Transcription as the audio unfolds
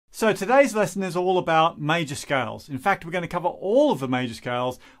So today's lesson is all about major scales. In fact, we're going to cover all of the major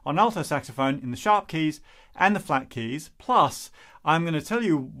scales on alto saxophone in the sharp keys and the flat keys. Plus, I'm going to tell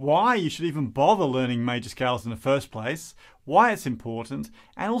you why you should even bother learning major scales in the first place, why it's important,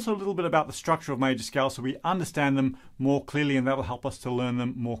 and also a little bit about the structure of major scales so we understand them more clearly, and that'll help us to learn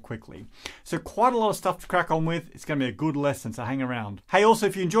them more quickly. So quite a lot of stuff to crack on with. It's going to be a good lesson, so hang around. Hey, also,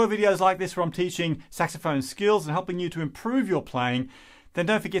 if you enjoy videos like this where I'm teaching saxophone skills and helping you to improve your playing, then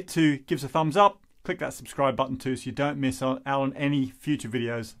don't forget to give us a thumbs up, click that subscribe button too so you don't miss out on any future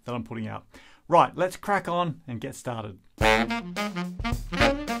videos that I'm putting out. Right, let's crack on and get started.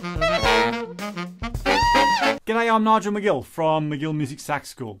 G'day, I'm Nigel McGill from McGill Music Sax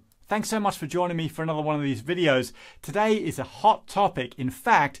School. Thanks so much for joining me for another one of these videos. Today is a hot topic. In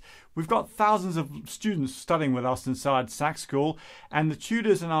fact, we've got thousands of students studying with us inside Sax School, and the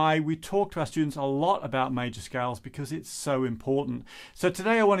tutors and we talk to our students a lot about major scales because it's so important. So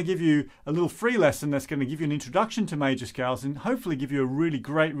today I want to give you a little free lesson that's going to give you an introduction to major scales and hopefully give you a really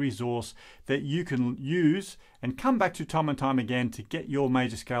great resource that you can use and come back to time and time again to get your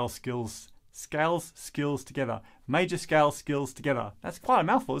major scale skills together. Major scale skills together. That's quite a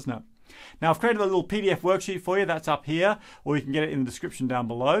mouthful, isn't it? Now I've created a little PDF worksheet for you that's up here, or you can get it in the description down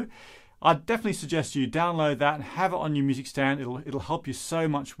below. I'd definitely suggest you download that and have it on your music stand. It'll help you so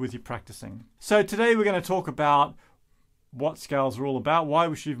much with your practicing. So today we're going to talk about what scales are all about, why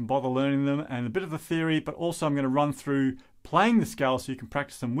we should even bother learning them, and a bit of the theory, but also I'm going to run through playing the scales so you can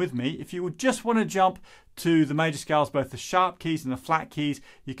practice them with me. If you would just want to jump to the major scales, both the sharp keys and the flat keys,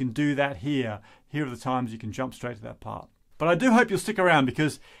 you can do that here. Here are the times you can jump straight to that part. But I do hope you'll stick around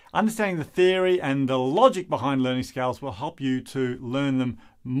because understanding the theory and the logic behind learning scales will help you to learn them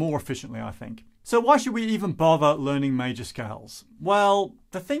more efficiently, I think. So why should we even bother learning major scales? Well,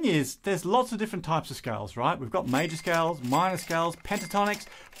 the thing is, there's lots of different types of scales, right? We've got major scales, minor scales, pentatonics,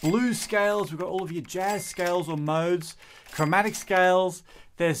 blues scales, we've got all of your jazz scales or modes, chromatic scales.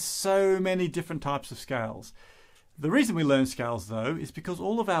 There's so many different types of scales. The reason we learn scales, though, is because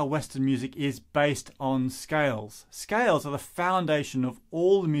all of our Western music is based on scales. Scales are the foundation of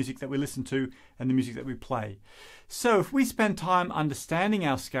all the music that we listen to and the music that we play. So if we spend time understanding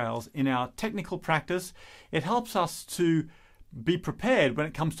our scales in our technical practice, it helps us to be prepared when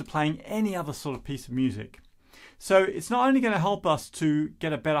it comes to playing any other sort of piece of music. So it's not only going to help us to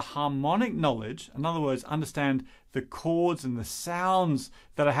get a better harmonic knowledge, in other words, understand the chords and the sounds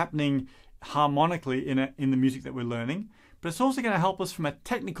that are happening harmonically in the music that we're learning, but it's also going to help us from a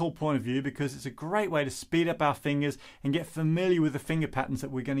technical point of view because it's a great way to speed up our fingers and get familiar with the finger patterns that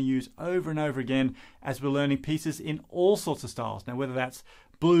we're going to use over and over again as we're learning pieces in all sorts of styles. Now, whether that's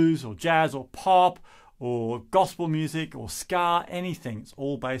blues or jazz or pop or gospel music or ska, anything, it's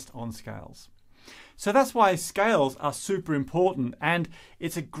all based on scales. So that's why scales are super important, and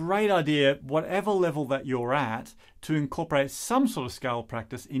it's a great idea, whatever level that you're at, to incorporate some sort of scale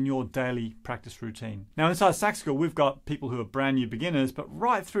practice in your daily practice routine. Now inside Sax School, we've got people who are brand new beginners, but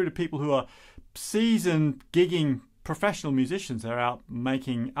right through to people who are seasoned, gigging professional musicians. They're out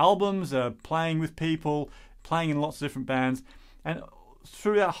making albums, playing with people, playing in lots of different bands, and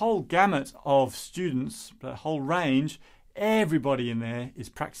through that whole gamut of students, that whole range, everybody in there is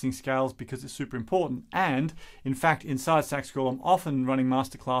practicing scales because it's super important. And in fact, inside Sax School, I'm often running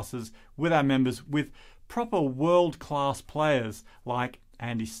masterclasses with our members with proper world-class players like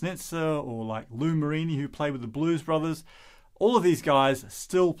Andy Snitzer or like Lou Marini, who play with the Blues Brothers. All of these guys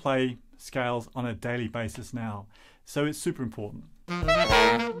still play scales on a daily basis now. So it's super important.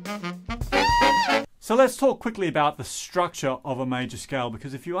 So let's talk quickly about the structure of a major scale,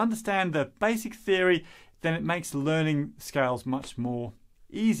 because if you understand the basic theory, then it makes learning scales much more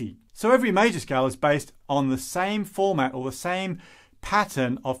easy. So every major scale is based on the same format or the same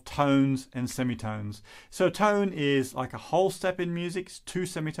pattern of tones and semitones. So a tone is like a whole step in music, it's 2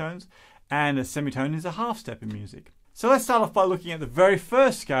 semitones, and a semitone is a half step in music. So let's start off by looking at the very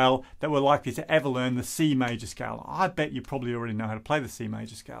first scale that we're likely to ever learn, the C major scale. I bet you probably already know how to play the C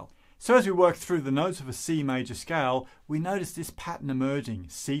major scale. So as we work through the notes of a C major scale, we notice this pattern emerging.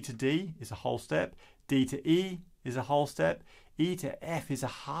 C to D is a whole step, D to E is a whole step, E to F is a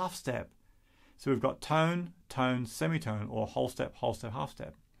half step. So we've got tone, tone, semitone, or whole step, half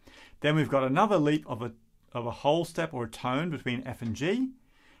step. Then we've got another leap of a whole step or a tone between F and G.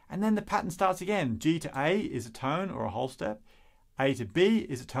 And then the pattern starts again. G to A is a tone or a whole step. A to B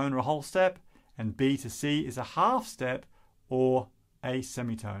is a tone or a whole step. And B to C is a half step or a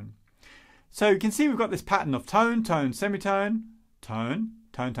semitone. So you can see we've got this pattern of tone, tone, semitone, tone,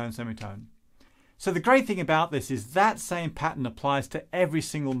 tone, tone, semitone. So the great thing about this is that same pattern applies to every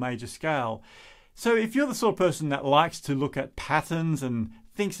single major scale. So if you're the sort of person that likes to look at patterns and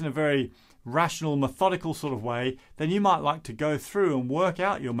thinks in a very rational, methodical sort of way, then you might like to go through and work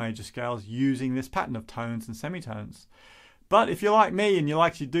out your major scales using this pattern of tones and semitones. But if you're like me and you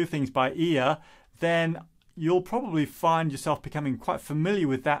like to do things by ear, then you'll probably find yourself becoming quite familiar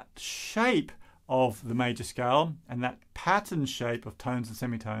with that shape of the major scale and that pattern shape of tones and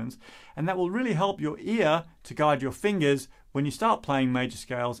semitones, and that will really help your ear to guide your fingers when you start playing major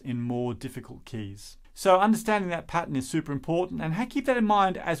scales in more difficult keys. So understanding that pattern is super important, and keep that in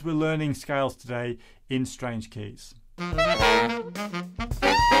mind as we're learning scales today in strange keys.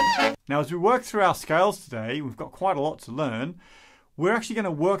 Now, as we work through our scales today, we've got quite a lot to learn. We're actually going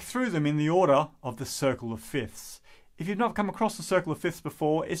to work through them in the order of the circle of fifths. If you've not come across the circle of fifths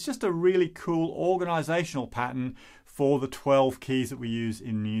before, it's just a really cool organizational pattern for the 12 keys that we use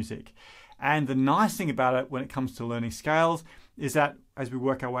in music. And the nice thing about it when it comes to learning scales is that as we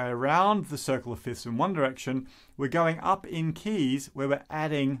work our way around the circle of fifths in one direction, we're going up in keys where we're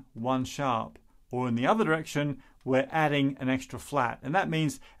adding one sharp, or in the other direction, we're adding an extra flat. And that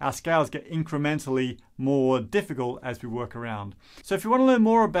means our scales get incrementally more difficult as we work around. So if you want to learn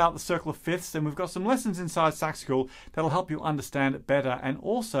more about the circle of fifths, then we've got some lessons inside Sax School that'll help you understand it better and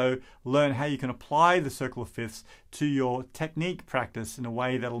also learn how you can apply the circle of fifths to your technique practice in a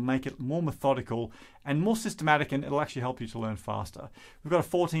way that'll make it more methodical and more systematic, and it'll actually help you to learn faster. We've got a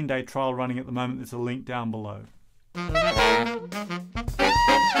 14-day trial running at the moment. There's a link down below.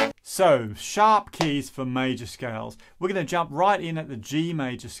 So, sharp keys for major scales. We're going to jump right in at the G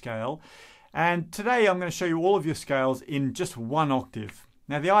major scale, and today I'm going to show you all of your scales in just one octave.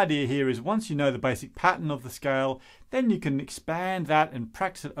 Now the idea here is once you know the basic pattern of the scale, then you can expand that and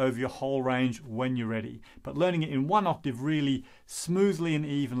practice it over your whole range when you're ready. But learning it in one octave really smoothly and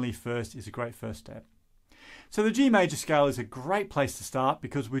evenly first is a great first step. So the G major scale is a great place to start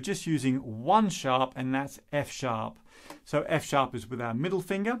because we're just using one sharp, and that's F sharp. So F sharp is with our middle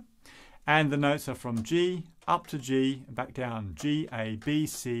finger, and the notes are from G up to G and back down. G, A, B,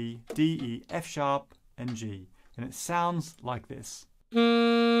 C, D, E, F sharp and G. And it sounds like this.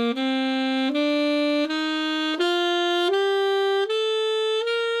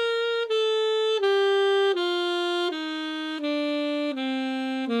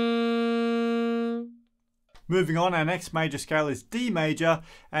 Moving on, our next major scale is D major,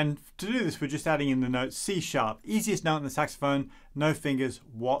 and to do this we're just adding in the note C sharp. Easiest note in the saxophone, no fingers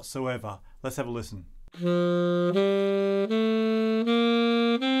whatsoever. Let's have a listen.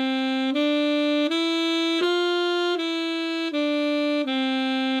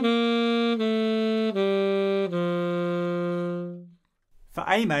 For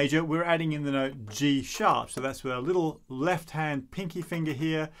A major, we're adding in the note G sharp, so that's with our little left hand pinky finger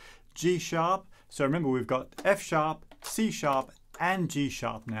here, G sharp. So remember, we've got F sharp, C sharp, and G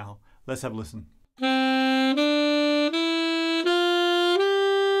sharp now. Let's have a listen.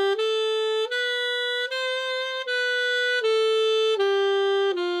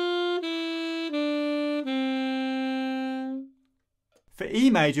 For E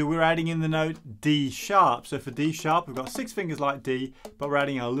major, we're adding in the note D sharp. So for D sharp, we've got 6 fingers like D, but we're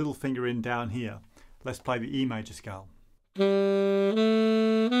adding our little finger in down here. Let's play the E major scale.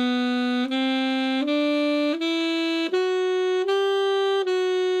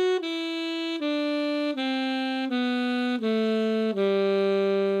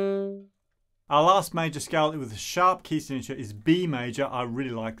 Our last major scale with a sharp key signature is B major. I really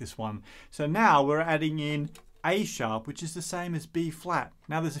like this one. So now we're adding in A sharp, which is the same as B flat.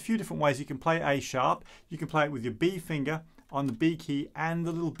 Now there's a few different ways you can play A sharp. You can play it with your B finger on the B key and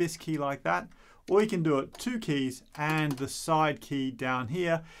the little bis key like that. Or you can do it 2 keys and the side key down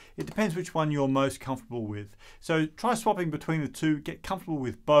here. It depends which one you're most comfortable with. So try swapping between the two, get comfortable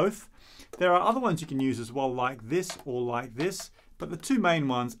with both. There are other ones you can use as well, like this or like this. But the two main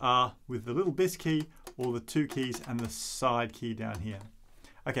ones are with the little bis key or the 2 keys and the side key down here.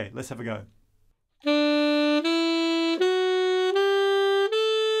 Okay, let's have a go.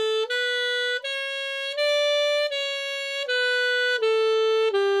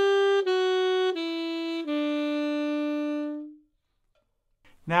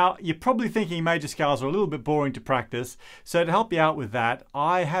 Now, you're probably thinking major scales are a little bit boring to practice, so to help you out with that,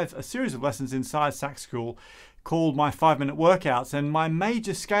 I have a series of lessons inside Sax School called my 5-minute workouts, and my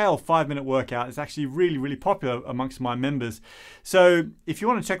major scale 5-minute workout is actually really popular amongst my members. So if you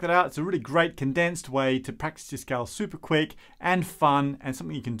want to check that out, it's a really great condensed way to practice your scale super quick and fun, and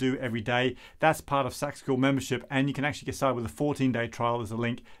something you can do every day. That's part of Sax School membership, and you can actually get started with a 14-day trial. There's a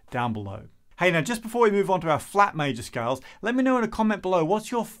link down below. Hey, now just before we move on to our flat major scales, let me know in a comment below,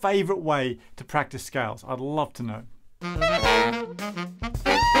 what's your favorite way to practice scales? I'd love to know.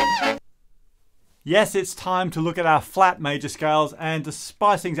 Yes, it's time to look at our flat major scales, and to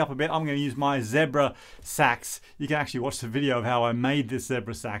spice things up a bit, I'm going to use my zebra sax. You can actually watch the video of how I made this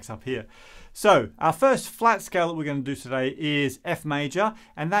zebra sax up here. So our first flat scale that we're going to do today is F major,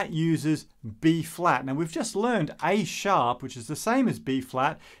 and that uses B flat. Now we've just learned A sharp, which is the same as B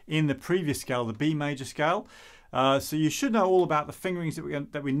flat in the previous scale, the B major scale. So you should know all about the fingerings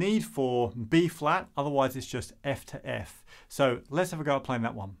that we need for B flat, otherwise it's just F to F. So let's have a go at playing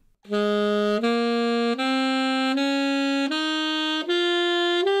that one.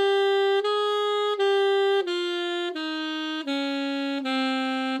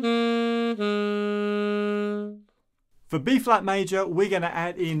 For B flat major, we're going to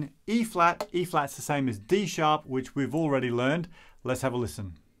add in E flat. E flat's the same as D sharp, which we've already learned. Let's have a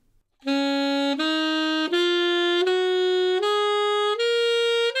listen.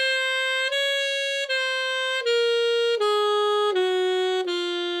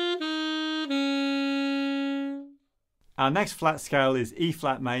 Our next flat scale is E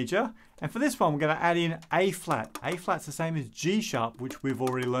flat major, and for this one we're going to add in A flat. A flat's the same as G sharp, which we've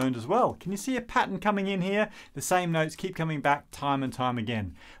already learned as well. Can you see a pattern coming in here? The same notes keep coming back time and time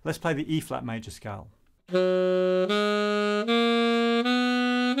again. Let's play the E flat major scale.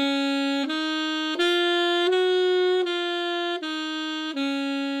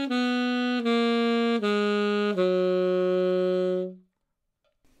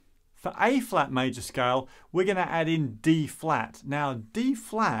 For A flat major scale, we're going to add in D flat. Now D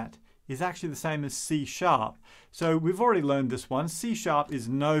flat is actually the same as C sharp. So we've already learned this one. C sharp is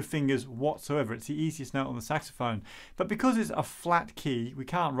no fingers whatsoever. It's the easiest note on the saxophone. But because it's a flat key, we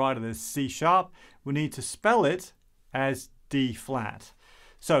can't write it as C sharp. We need to spell it as D flat.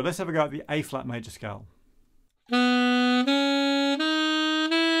 So let's have a go at the A flat major scale.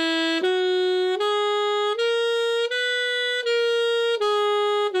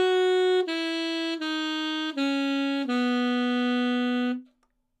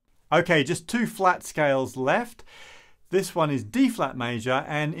 Okay, just two flat scales left. This one is D flat major,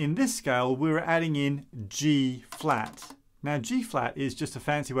 and in this scale we're adding in G flat. Now G flat is just a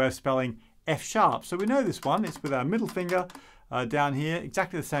fancy way of spelling F sharp. So we know this one. It's with our middle finger down here,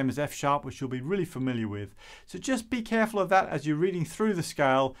 exactly the same as F sharp, which you'll be really familiar with. So just be careful of that as you're reading through the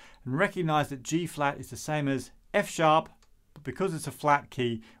scale, and recognize that G flat is the same as F sharp, but because it's a flat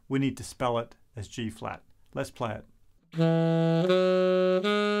key, we need to spell it as G flat. Let's play it.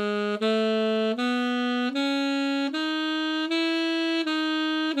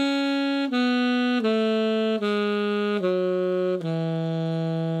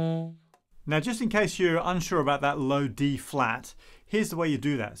 Now, just in case you're unsure about that low D flat, here's the way you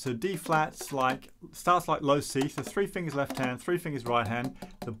do that. So D flat starts like low C, so 3 fingers left hand, 3 fingers right hand,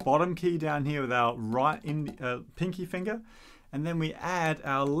 the bottom key down here with our pinky finger, and then we add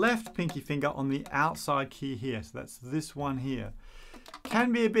our left pinky finger on the outside key here. So that's this one here.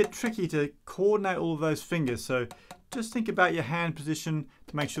 Can be a bit tricky to coordinate all of those fingers, so just think about your hand position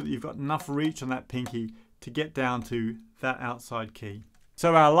to make sure that you've got enough reach on that pinky to get down to that outside key.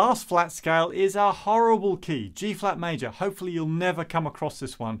 So our last flat scale is our horrible key, G flat major. Hopefully you'll never come across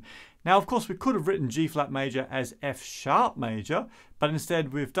this one. Now, of course, we could have written G flat major as F sharp major, but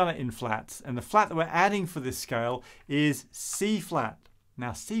instead we've done it in flats. And the flat that we're adding for this scale is C flat.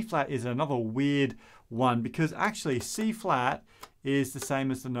 Now, C flat is another weird one because actually C flat is the same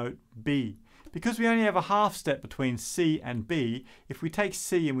as the note B. Because we only have a half step between C and B, if we take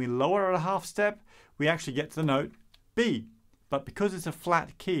C and we lower it a half step, we actually get to the note B. But because it's a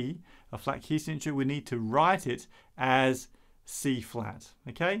flat key signature, we need to write it as C flat.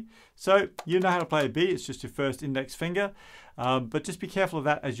 Okay, so you know how to play a B, it's just your first index finger, but just be careful of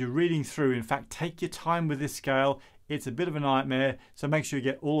that as you're reading through. In fact, take your time with this scale. It's a bit of a nightmare, so make sure you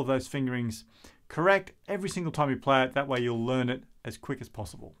get all of those fingerings correct every single time you play it. That way you'll learn it as quick as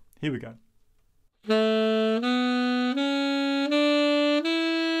possible. Here we go.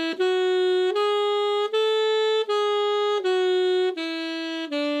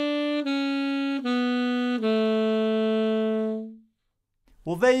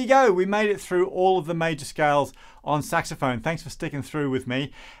 Well, there you go. We made it through all of the major scales on saxophone. Thanks for sticking through with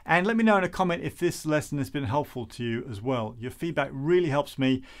me. And let me know in a comment if this lesson has been helpful to you as well. Your feedback really helps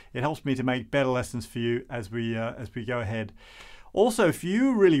me. It helps me to make better lessons for you as we go ahead. Also, if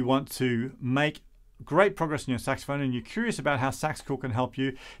you really want to make great progress in your saxophone and you're curious about how Saxcool can help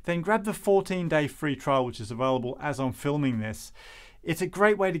you, then grab the 14-day free trial, which is available as I'm filming this. It's a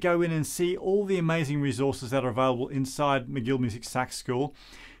great way to go in and see all the amazing resources that are available inside McGill Music Sax School.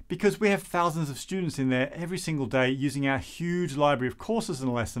 because we have thousands of students in there every single day using our huge library of courses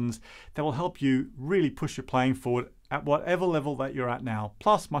and lessons that will help you really push your playing forward at whatever level that you're at now.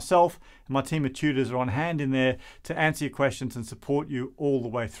 Plus, myself and my team of tutors are on hand in there to answer your questions and support you all the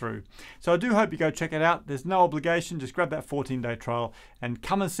way through. So I do hope you go check it out. There's no obligation. Just grab that 14-day trial and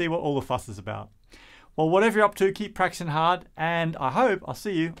come and see what all the fuss is about. Well, whatever you're up to, keep practicing hard, and I hope I'll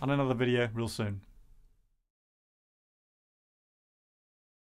see you on another video real soon.